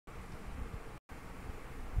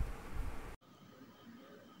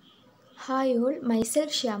Hi all,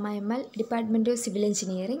 myself Shyama ML, Department of Civil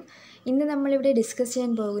Engineering. ഇന്ന് നമ്മളിവിടെ discuss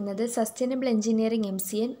ചെയ്യാൻ പോകുന്നത് sustainable engineering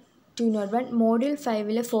MCN 201 module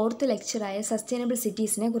 5 fourth ലെക്ചറായ sustainable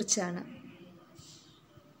സിറ്റീസിനെ കുറിച്ചാണ്.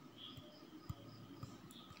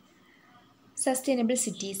 Sustainable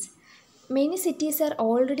cities. Many cities are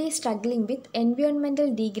already struggling with environmental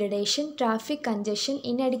degradation, traffic congestion,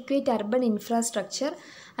 inadequate urban infrastructure,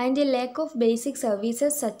 and a lack of basic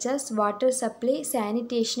services such as water supply,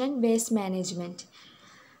 sanitation, and waste management.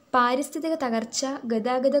 പാരിസ്ഥിതിക തകർച്ച,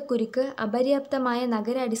 ഗതാഗതക്കുരുക്ക്, അപര്യാപ്തമായ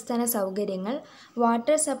നഗര അടിസ്ഥാന സൗകര്യങ്ങൾ,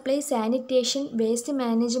 water supply, sanitation, waste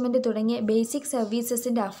management തുടങ്ങിയ basic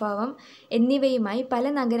സർവീസസിൻ്റെ അഭാവം എന്നിവയുമായി പല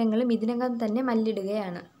നഗരങ്ങളും ഇതിനകം തന്നെ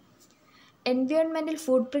മല്ലിടുകയാണ്. Environmental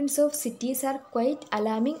footprints of cities are quite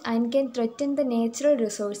alarming and can threaten the natural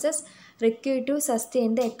resources required to sustain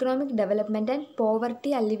the economic development and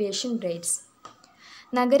poverty alleviation rates.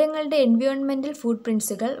 നഗരങ്ങളുടെ എൻവയോൺമെൻറ്റൽ ഫുഡ്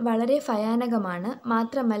പ്രിൻസുകൾ വളരെ ഭയാനകമാണ്.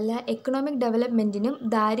 മാത്രമല്ല എക്കണോമിക് ഡെവലപ്മെൻറ്റിനും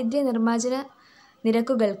ദാരിദ്ര്യ നിർമ്മാർജ്ജന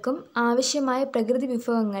നിരക്കുകൾക്കും ആവശ്യമായ പ്രകൃതി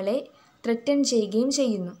വിഭവങ്ങളെ ത്രെറ്റൻ ചെയ്യുകയും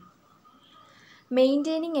ചെയ്യുന്നു.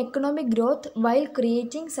 Maintaining economic growth while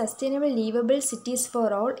creating sustainable livable cities for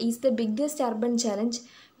all is the biggest urban challenge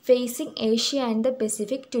facing Asia and the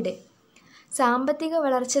Pacific today. സാമ്പത്തിക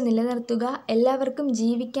വളർച്ച നിലനിർത്തുക, എല്ലാവർക്കും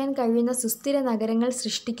ജീവിക്കാൻ കഴിയുന്ന സുസ്ഥിര നഗരങ്ങൾ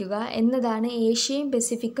സൃഷ്ടിക്കുക എന്നതാണ് ഏഷ്യയും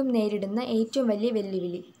പസഫിക്കും നേരിടുന്ന ഏറ്റവും വലിയ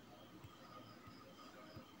വെല്ലുവിളി.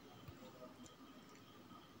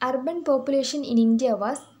 Urban population in India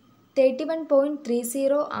was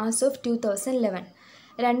 31.30 as of 2011.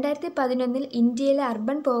 2011 ഇന്ത്യയിലെ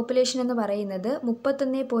അർബൻ പോപ്പുലേഷൻ എന്ന് പറയുന്നത്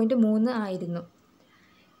 31.3 ആയിരുന്നു.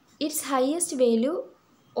 It's highest value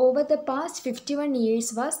over the past 51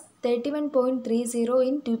 years was 31.30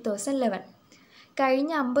 in 2011.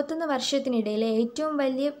 കഴിഞ്ഞ 51 വർഷത്തിനിടയിലെ ഏറ്റവും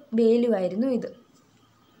വലിയ വാല്യൂ ആയിരുന്നു ഇത്.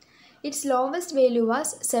 It's lowest value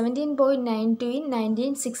was 17.92 in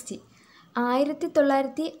 1960.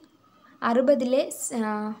 1960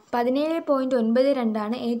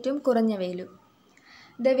 17.92 ഏറ്റവും കുറഞ്ഞ value.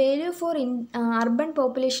 The value for urban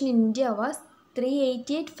population in India was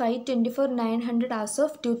 388,524,900 as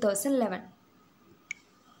of 2011.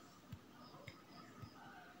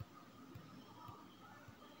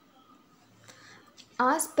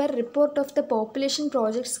 As per report of the population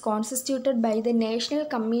projects constituted by the National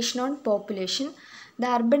Commission on Population, the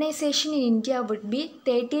urbanization in India would be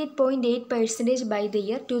 38.8% by the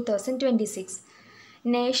year 2026.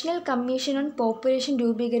 National commission on population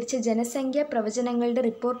രൂപീകരിച്ച ജനസംഖ്യാ പ്രവചനങ്ങളുടെ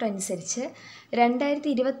report അനുസരിച്ച്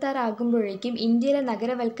 2026 ആകുമ്പോഴേക്കും ഇന്ത്യയിലെ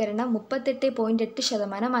നഗരവൽക്കരണം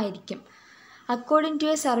 38.8% ആയിരിക്കും. According to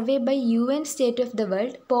A survey by UN state of the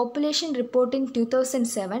world population report in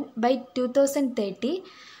 2007, by 2030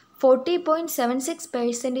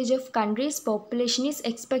 40.76% of countries population is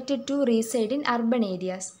expected to റീസൈഡ് in urban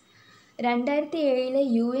areas. 2007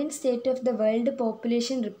 UN state of the world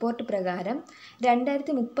population report പ്രകാരം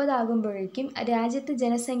 2030 ആകുമ്പോഴേക്കും രാജ്യത്ത്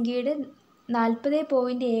ജനസംഖ്യയുടെ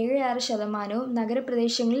 40.76%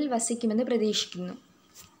 നഗരപ്രദേശങ്ങളിൽ വസിക്കുമെന്ന് പ്രതീക്ഷിക്കുന്നു.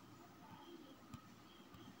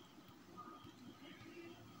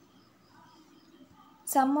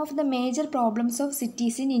 Some of the major problems of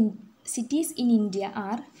cities in India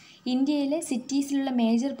R. ഇന്ത്യയിലെ സിറ്റീസിലുള്ള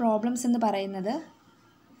major problems എന്ന് പറയുന്നത്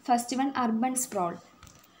first one urban സ്പ്രോൾ.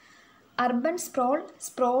 Urban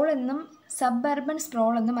സ്പ്രോൾ എന്നും sub urban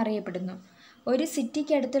സ്പ്രോൾ എന്നും അറിയപ്പെടുന്നു. ഒരു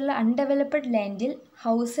സിറ്റിക്ക് അടുത്തുള്ള അൺഡെവലപ്ഡ് ലാൻഡിൽ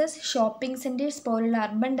ഹൗസസ്, ഷോപ്പിംഗ് സെൻറ്റേഴ്സ് പോലുള്ള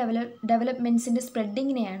അർബൻ ഡെവലപ്മെൻറ്റ്സിൻ്റെ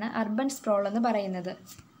സ്പ്രെഡിങ്ങിനെയാണ് അർബൻ സ്പ്രോൾ എന്ന് പറയുന്നത്.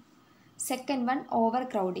 Second one over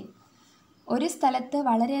crowding. ഒരു സ്ഥലത്ത്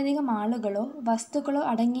വളരെയധികം ആളുകളോ വസ്തുക്കളോ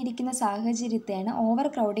അടങ്ങിയിരിക്കുന്ന സാഹചര്യത്തെയാണ് ഓവർ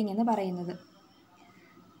ക്രൗഡിങ് എന്ന് പറയുന്നത്.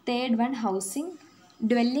 Third one housing,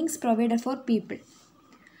 dwellings provided for people.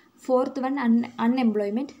 Fourth one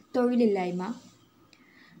unemployment, തൊഴിലില്ലായ്മ.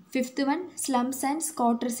 Fifth one slums and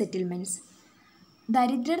സ്ക്വാട്ടർ settlements.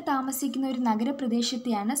 ദരിദ്രർ താമസിക്കുന്ന ഒരു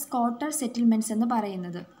നഗരപ്രദേശത്തെയാണ് സ്ക്വാട്ടർ സെറ്റിൽമെൻറ്റ്സ് എന്ന്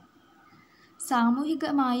പറയുന്നത്.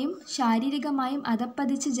 സാമൂഹികമായും ശാരീരികമായും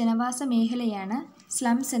അധപ്പതിച്ച ജനവാസ മേഖലയാണ്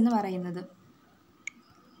സ്ലംസ് എന്ന് പറയുന്നത്.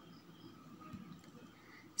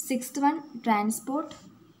 Sixth one transport.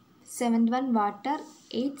 Seventh one water.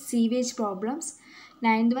 Eight sewage problems.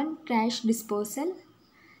 Ninth one trash disposal.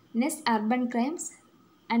 Next, urban crimes,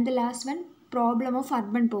 and the last one, problem of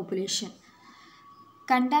urban population.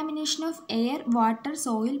 Contamination of air, water,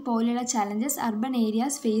 soil പോലെയുള്ള challenges urban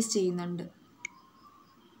areas face ചെയ്യുന്നുണ്ട്.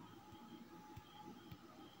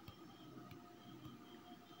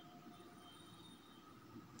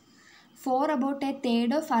 For about a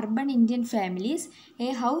third of urban Indian families,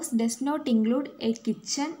 a house does not include a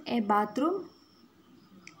kitchen, a bathroom,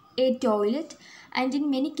 a toilet, and in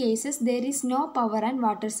many cases there is no power and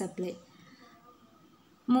water supply.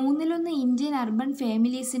 മൂന്നിലൊന്ന് Indian urban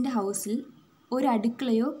ഫാമിലീസിൻ്റെ ഹൗസിൽ ഒരു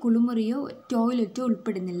അടുക്കളയോ കുളിമുറിയോ ടോയ്ലറ്റോ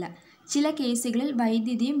ഉൾപ്പെടുന്നില്ല. ചില കേസുകളിൽ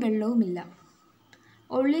വൈദ്യുതിയും വെള്ളവുമില്ല.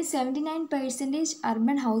 Only 79%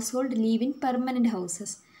 urban households live in permanent houses.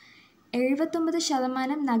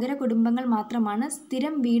 79% നഗര കുടുംബങ്ങൾ മാത്രമാണ്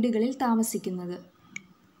സ്ഥിരം വീടുകളിൽ താമസിക്കുന്നത്.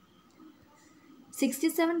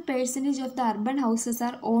 67% of the urban houses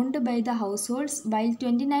are owned by the households while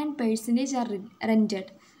 29% are rented.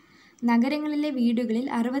 നഗരങ്ങളിലെ വീടുകളിൽ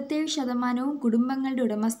 67% കുടുംബങ്ങളുടെ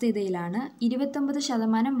ഉടമസ്ഥതയിലാണ്,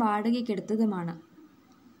 29% വാടകയ്ക്കെടുത്തതുമാണ്.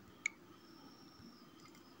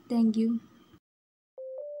 Thank you.